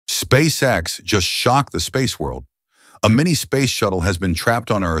SpaceX just shocked the space world. A mini space shuttle has been trapped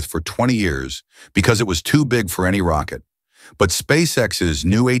on Earth for 20 years because it was too big for any rocket. But SpaceX's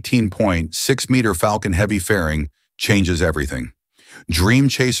new 18.6-meter Falcon heavy fairing changes everything. Dream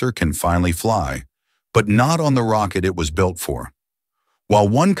Chaser can finally fly, but not on the rocket it was built for. While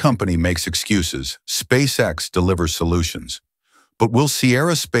one company makes excuses, SpaceX delivers solutions. But will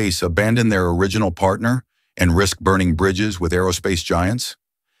Sierra Space abandon their original partner and risk burning bridges with aerospace giants?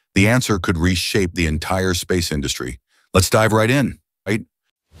 The answer could reshape the entire space industry. Let's dive right in, right?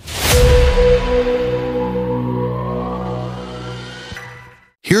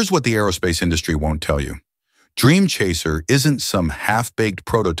 Here's what the aerospace industry won't tell you. Dream Chaser isn't some half-baked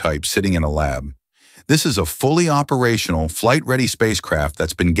prototype sitting in a lab. This is a fully operational, flight-ready spacecraft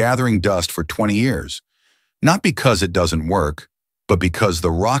that's been gathering dust for 20 years. Not because it doesn't work, but because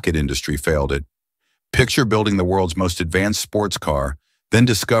the rocket industry failed it. Picture building the world's most advanced sports car, then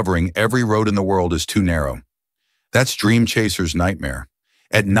discovering every road in the world is too narrow. That's Dream Chaser's nightmare.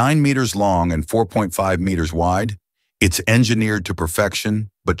 At 9 meters long and 4.5 meters wide, it's engineered to perfection,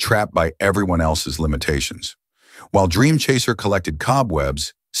 but trapped by everyone else's limitations. While Dream Chaser collected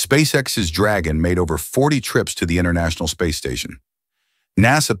cobwebs, SpaceX's Dragon made over 40 trips to the International Space Station.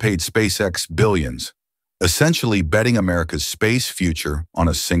 NASA paid SpaceX billions, essentially betting America's space future on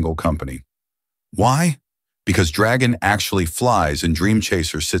a single company. Why? Because Dragon actually flies and Dream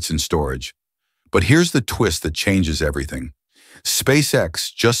Chaser sits in storage. But here's the twist that changes everything.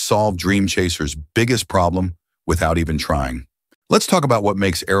 SpaceX just solved Dream Chaser's biggest problem without even trying. Let's talk about what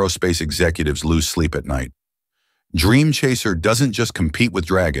makes aerospace executives lose sleep at night. Dream Chaser doesn't just compete with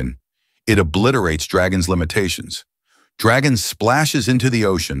Dragon, it obliterates Dragon's limitations. Dragon splashes into the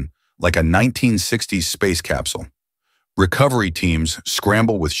ocean like a 1960s space capsule. Recovery teams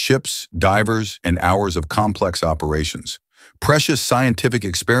scramble with ships, divers, and hours of complex operations. Precious scientific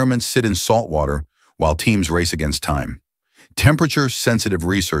experiments sit in salt water while teams race against time. Temperature-sensitive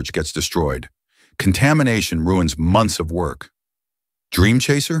research gets destroyed. Contamination ruins months of work. Dream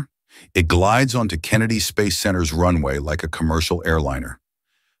Chaser? It glides onto Kennedy Space Center's runway like a commercial airliner.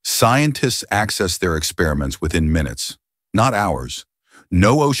 Scientists access their experiments within minutes, not hours.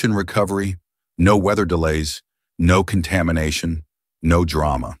 No ocean recovery, no weather delays, no contamination, no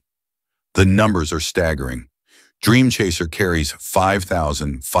drama. The numbers are staggering. Dream Chaser carries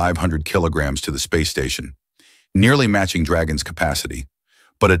 5,500 kilograms to the space station, nearly matching Dragon's capacity.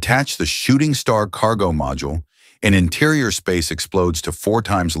 But attach the Shooting Star cargo module, and interior space explodes to 4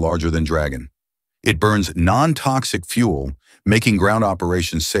 times larger than Dragon. It burns non-toxic fuel, making ground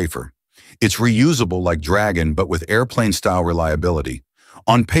operations safer. It's reusable like Dragon, but with airplane-style reliability.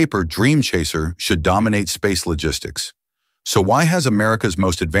 On paper, Dream Chaser should dominate space logistics. So why has America's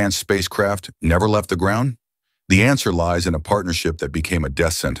most advanced spacecraft never left the ground? The answer lies in a partnership that became a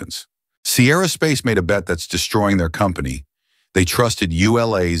death sentence. Sierra Space made a bet that's destroying their company. They trusted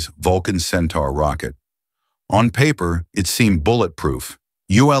ULA's Vulcan Centaur rocket. On paper, it seemed bulletproof.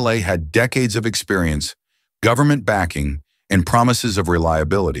 ULA had decades of experience, government backing, and promises of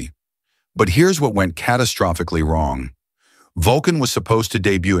reliability. But here's what went catastrophically wrong. Vulcan was supposed to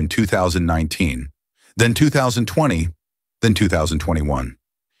debut in 2019, then 2020, then 2021.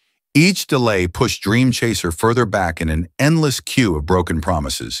 Each delay pushed Dream Chaser further back in an endless queue of broken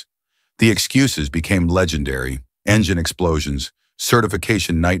promises. The excuses became legendary: engine explosions,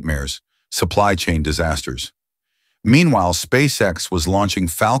 certification nightmares, supply chain disasters. Meanwhile, SpaceX was launching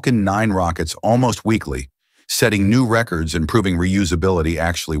Falcon 9 rockets almost weekly, setting new records and proving reusability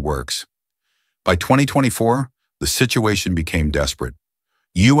actually works. By 2024, the situation became desperate.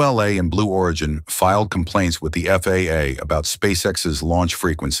 ULA and Blue Origin filed complaints with the FAA about SpaceX's launch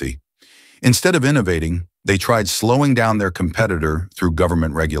frequency. Instead of innovating, they tried slowing down their competitor through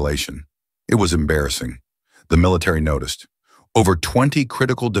government regulation. It was embarrassing. The military noticed. Over 20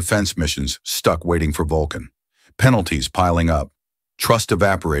 critical defense missions stuck waiting for Vulcan. Penalties piling up, trust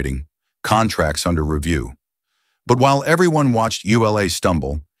evaporating, contracts under review. But while everyone watched ULA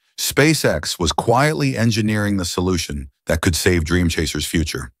stumble, SpaceX was quietly engineering the solution that could save Dream Chaser's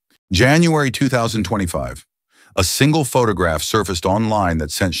future. January 2025, a single photograph surfaced online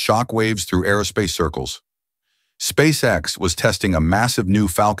that sent shockwaves through aerospace circles. SpaceX was testing a massive new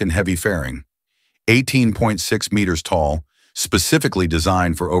Falcon heavy fairing, 18.6 meters tall, specifically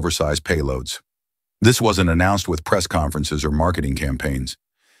designed for oversized payloads. This wasn't announced with press conferences or marketing campaigns.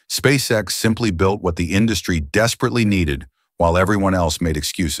 SpaceX simply built what the industry desperately needed while everyone else made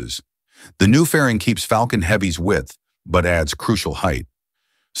excuses. The new fairing keeps Falcon Heavy's width, but adds crucial height.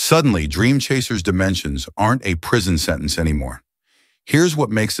 Suddenly, Dream Chaser's dimensions aren't a prison sentence anymore. Here's what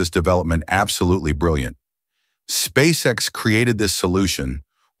makes this development absolutely brilliant. SpaceX created this solution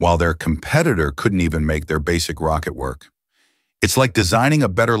while their competitor couldn't even make their basic rocket work. It's like designing a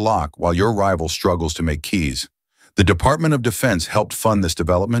better lock while your rival struggles to make keys. The Department of Defense helped fund this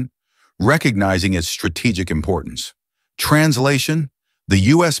development, recognizing its strategic importance. Translation: the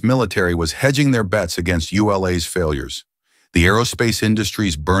U.S. military was hedging their bets against ULA's failures. The aerospace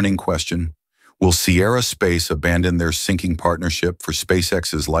industry's burning question: will Sierra Space abandon their sinking partnership for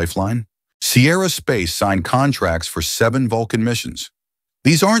SpaceX's lifeline? Sierra Space signed contracts for 7 Vulcan missions.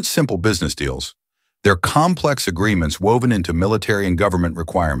 These aren't simple business deals. They're complex agreements woven into military and government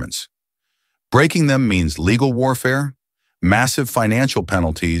requirements. Breaking them means legal warfare, massive financial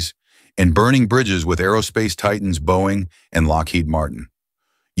penalties, and burning bridges with aerospace titans Boeing and Lockheed Martin.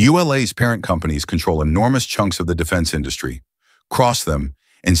 ULA's parent companies control enormous chunks of the defense industry. Cross them,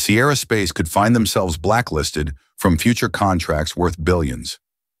 and Sierra Space could find themselves blacklisted from future contracts worth billions.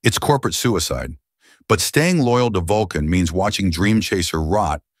 It's corporate suicide. But staying loyal to Vulcan means watching Dream Chaser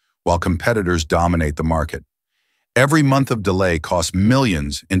rot while competitors dominate the market. Every month of delay costs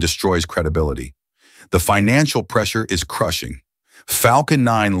millions and destroys credibility. The financial pressure is crushing. Falcon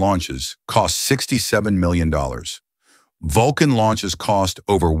 9 launches cost $67 million. Vulcan launches cost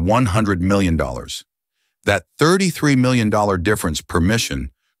over $100 million. That $33 million difference per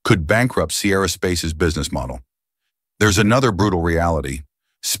mission could bankrupt Sierra Space's business model. There's another brutal reality.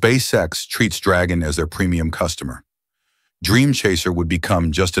 SpaceX treats Dragon as their premium customer. Dream Chaser would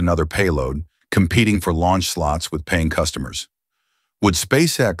become just another payload, competing for launch slots with paying customers. Would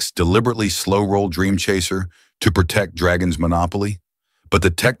SpaceX deliberately slow-roll Dream Chaser to protect Dragon's monopoly? But the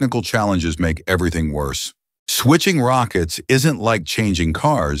technical challenges make everything worse. Switching rockets isn't like changing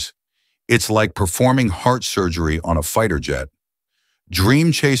cars. It's like performing heart surgery on a fighter jet.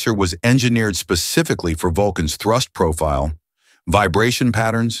 Dream Chaser was engineered specifically for Vulcan's thrust profile, vibration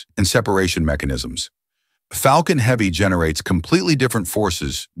patterns, and separation mechanisms. Falcon Heavy generates completely different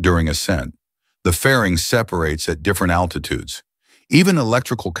forces during ascent. The fairing separates at different altitudes. Even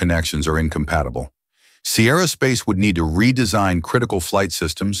electrical connections are incompatible. Sierra Space would need to redesign critical flight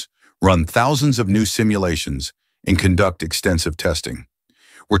systems, run thousands of new simulations, and conduct extensive testing.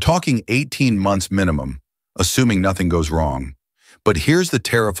 We're talking 18 months minimum, assuming nothing goes wrong. But here's the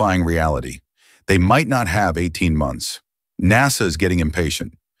terrifying reality. They might not have 18 months. NASA is getting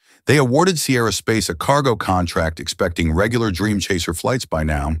impatient. They awarded Sierra Space a cargo contract expecting regular Dream Chaser flights by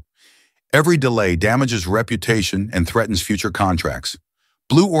now. Every delay damages reputation and threatens future contracts.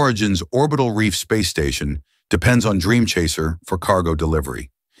 Blue Origin's Orbital Reef Space Station depends on Dream Chaser for cargo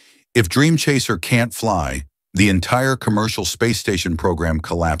delivery. If Dream Chaser can't fly, the entire commercial space station program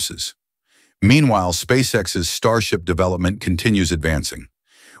collapses. Meanwhile, SpaceX's Starship development continues advancing.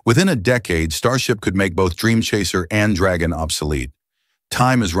 Within a decade, Starship could make both Dream Chaser and Dragon obsolete.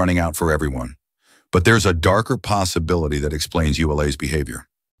 Time is running out for everyone. But there's a darker possibility that explains ULA's behavior.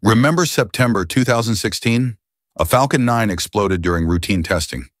 Remember September 2016? A Falcon 9 exploded during routine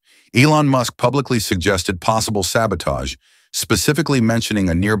testing. Elon Musk publicly suggested possible sabotage, specifically mentioning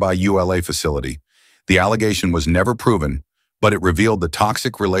a nearby ULA facility. The allegation was never proven, but it revealed the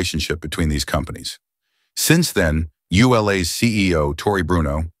toxic relationship between these companies. Since then, ULA's CEO, Tory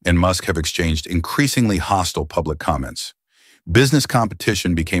Bruno, and Musk have exchanged increasingly hostile public comments. Business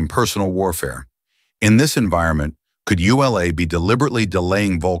competition became personal warfare. In this environment, could ULA be deliberately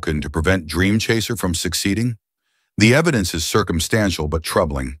delaying Vulcan to prevent Dream Chaser from succeeding? The evidence is circumstantial but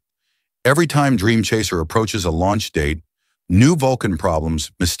troubling. Every time Dream Chaser approaches a launch date, new Vulcan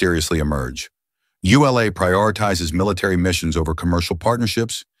problems mysteriously emerge. ULA prioritizes military missions over commercial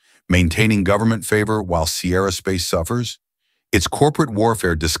partnerships, maintaining government favor while Sierra Space suffers. It's corporate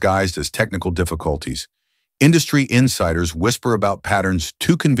warfare disguised as technical difficulties. Industry insiders whisper about patterns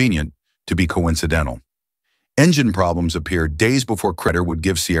too convenient to be coincidental. Engine problems appear days before credit would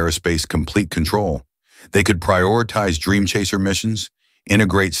give Sierra Space complete control. They could prioritize Dream Chaser missions,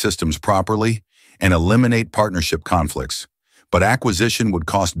 integrate systems properly, and eliminate partnership conflicts. But acquisition would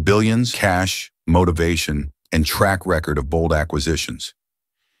cost billions, cash, motivation, and track record of bold acquisitions.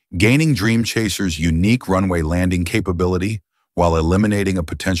 Gaining Dream Chaser's unique runway landing capability while eliminating a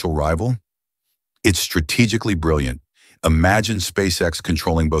potential rival? It's strategically brilliant. Imagine SpaceX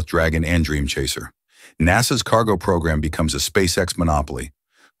controlling both Dragon and Dream Chaser. NASA's cargo program becomes a SpaceX monopoly.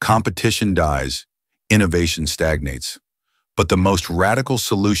 Competition dies, innovation stagnates. But the most radical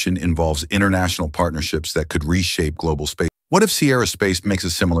solution involves international partnerships that could reshape global space. What if Sierra Space makes a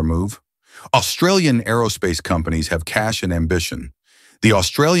similar move? Australian aerospace companies have cash and ambition. The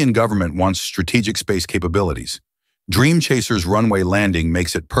Australian government wants strategic space capabilities. Dream Chaser's runway landing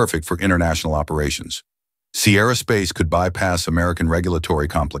makes it perfect for international operations. Sierra Space could bypass American regulatory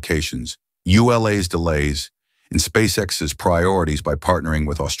complications, ULA's delays, in SpaceX's priorities by partnering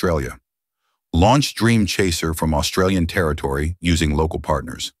with Australia. Launch Dream Chaser from Australian territory using local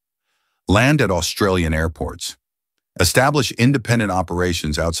partners. Land at Australian airports. Establish independent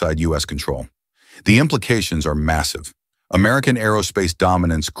operations outside U.S. control. The implications are massive. American aerospace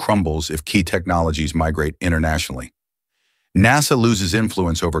dominance crumbles if key technologies migrate internationally. NASA loses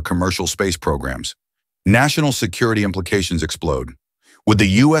influence over commercial space programs. National security implications explode. Would the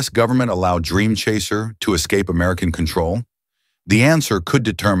U.S. government allow Dream Chaser to escape American control? The answer could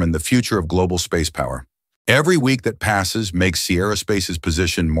determine the future of global space power. Every week that passes makes Sierra Space's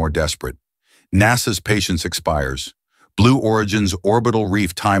position more desperate. NASA's patience expires. Blue Origin's orbital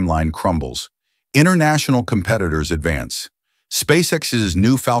reef timeline crumbles. International competitors advance. SpaceX's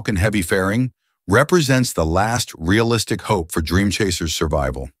new Falcon heavy fairing represents the last realistic hope for Dream Chaser's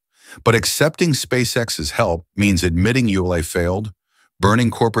survival. But accepting SpaceX's help means admitting ULA failed,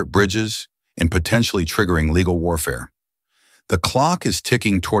 burning corporate bridges, and potentially triggering legal warfare. The clock is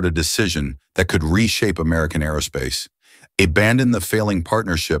ticking toward a decision that could reshape American aerospace. Abandon the failing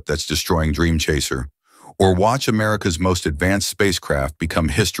partnership that's destroying Dream Chaser, or watch America's most advanced spacecraft become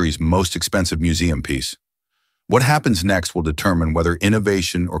history's most expensive museum piece. What happens next will determine whether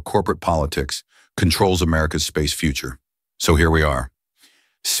innovation or corporate politics controls America's space future. So here we are.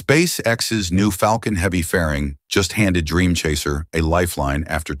 SpaceX's new Falcon heavy fairing just handed Dream Chaser a lifeline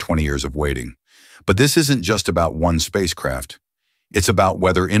after 20 years of waiting. But this isn't just about one spacecraft. It's about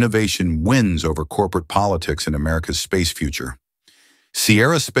whether innovation wins over corporate politics in America's space future.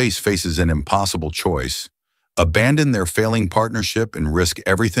 Sierra Space faces an impossible choice: abandon their failing partnership and risk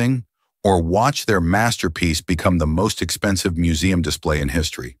everything, or watch their masterpiece become the most expensive museum display in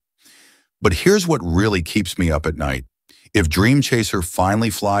history. But here's what really keeps me up at night. If Dream Chaser finally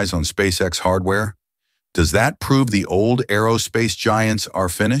flies on SpaceX hardware, does that prove the old aerospace giants are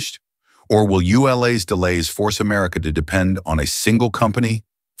finished? Or will ULA's delays force America to depend on a single company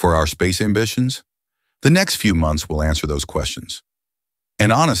for our space ambitions? The next few months will answer those questions.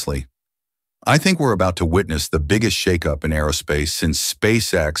 And honestly, I think we're about to witness the biggest shakeup in aerospace since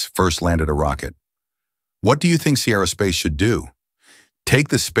SpaceX first landed a rocket. What do you think Sierra Space should do? Take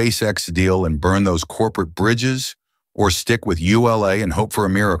the SpaceX deal and burn those corporate bridges, or stick with ULA and hope for a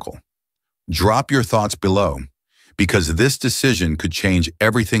miracle? Drop your thoughts below, because this decision could change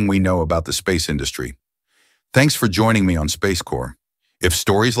everything we know about the space industry. Thanks for joining me on Space Core. If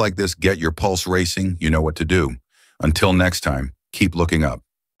stories like this get your pulse racing, you know what to do. Until next time, keep looking up.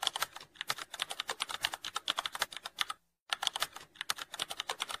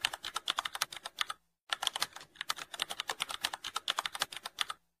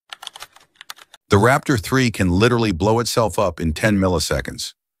 The Raptor 3 can literally blow itself up in 10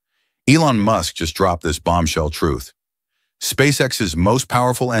 milliseconds. Elon Musk just dropped this bombshell truth. SpaceX's most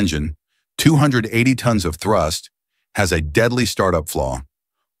powerful engine, 280 tons of thrust, has a deadly startup flaw.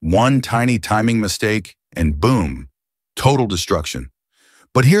 One tiny timing mistake, and boom, total destruction.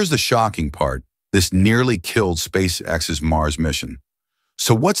 But here's the shocking part. This nearly killed SpaceX's Mars mission.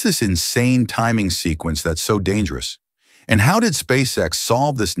 So what's this insane timing sequence that's so dangerous? And how did SpaceX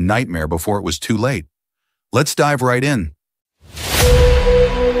solve this nightmare before it was too late? Let's dive right in.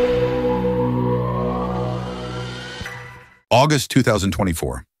 August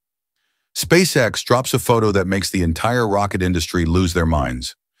 2024. SpaceX drops a photo that makes the entire rocket industry lose their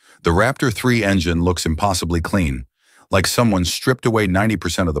minds. The Raptor 3 engine looks impossibly clean, like someone stripped away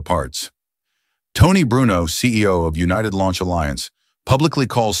 90% of the parts. Tony Bruno, CEO of United Launch Alliance, publicly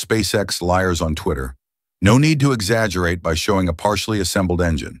calls SpaceX liars on Twitter. No need to exaggerate by showing a partially assembled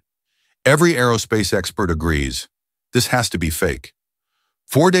engine. Every aerospace expert agrees. This has to be fake.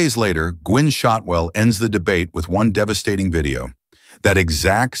 4 days later, Gwynne Shotwell ends the debate with one devastating video. That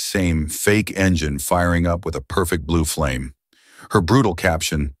exact same fake engine firing up with a perfect blue flame. Her brutal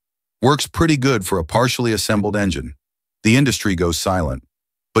caption, "Works pretty good for a partially assembled engine." The industry goes silent,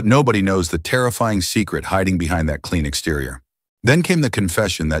 but nobody knows the terrifying secret hiding behind that clean exterior. Then came the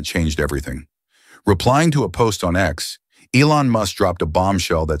confession that changed everything. Replying to a post on X, Elon Musk dropped a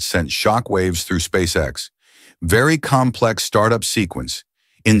bombshell that sent shockwaves through SpaceX. Very complex startup sequence.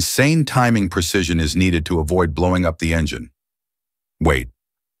 Insane timing precision is needed to avoid blowing up the engine. Wait,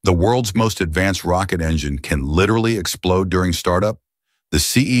 the world's most advanced rocket engine can literally explode during startup? The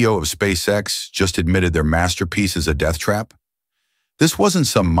CEO of SpaceX just admitted their masterpiece is a death trap? This wasn't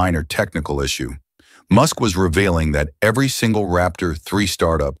some minor technical issue. Musk was revealing that every single Raptor 3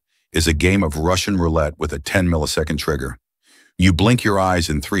 startup is a game of Russian roulette with a 10-millisecond trigger. You blink your eyes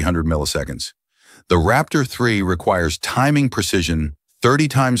in 300 milliseconds. The Raptor 3 requires timing precision 30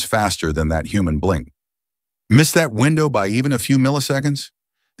 times faster than that human blink. Miss that window by even a few milliseconds?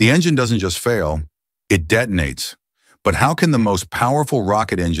 The engine doesn't just fail, It detonates. But how can the most powerful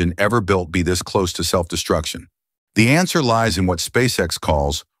rocket engine ever built be this close to self-destruction? The answer lies in what SpaceX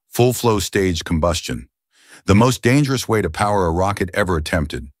calls full-flow stage combustion, the most dangerous way to power a rocket ever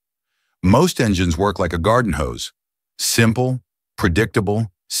attempted. Most engines work like a garden hose. Simple,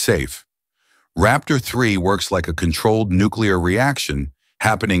 predictable, safe. Raptor 3 works like a controlled nuclear reaction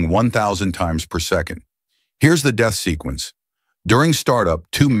happening 1,000 times per second. Here's the death sequence. During startup,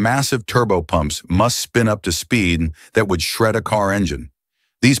 2 massive turbo pumps must spin up to speed that would shred a car engine.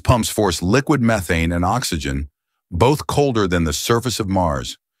 These pumps force liquid methane and oxygen, both colder than the surface of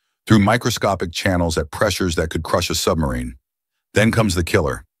Mars, through microscopic channels at pressures that could crush a submarine. Then comes the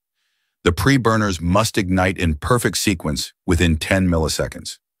killer. The pre-burners must ignite in perfect sequence within 10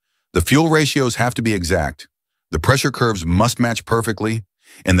 milliseconds. The fuel ratios have to be exact, the pressure curves must match perfectly,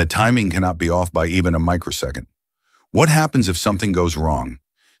 and the timing cannot be off by even a microsecond. What happens if something goes wrong?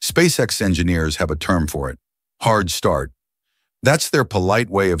 SpaceX engineers have a term for it: hard start. That's their polite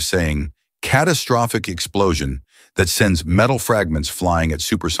way of saying catastrophic explosion that sends metal fragments flying at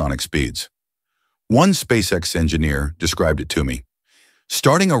supersonic speeds. One SpaceX engineer described it to me.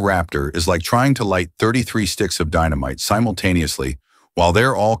 Starting a Raptor is like trying to light 33 sticks of dynamite simultaneously while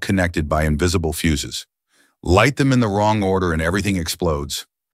they're all connected by invisible fuses. Light them in the wrong order and everything explodes.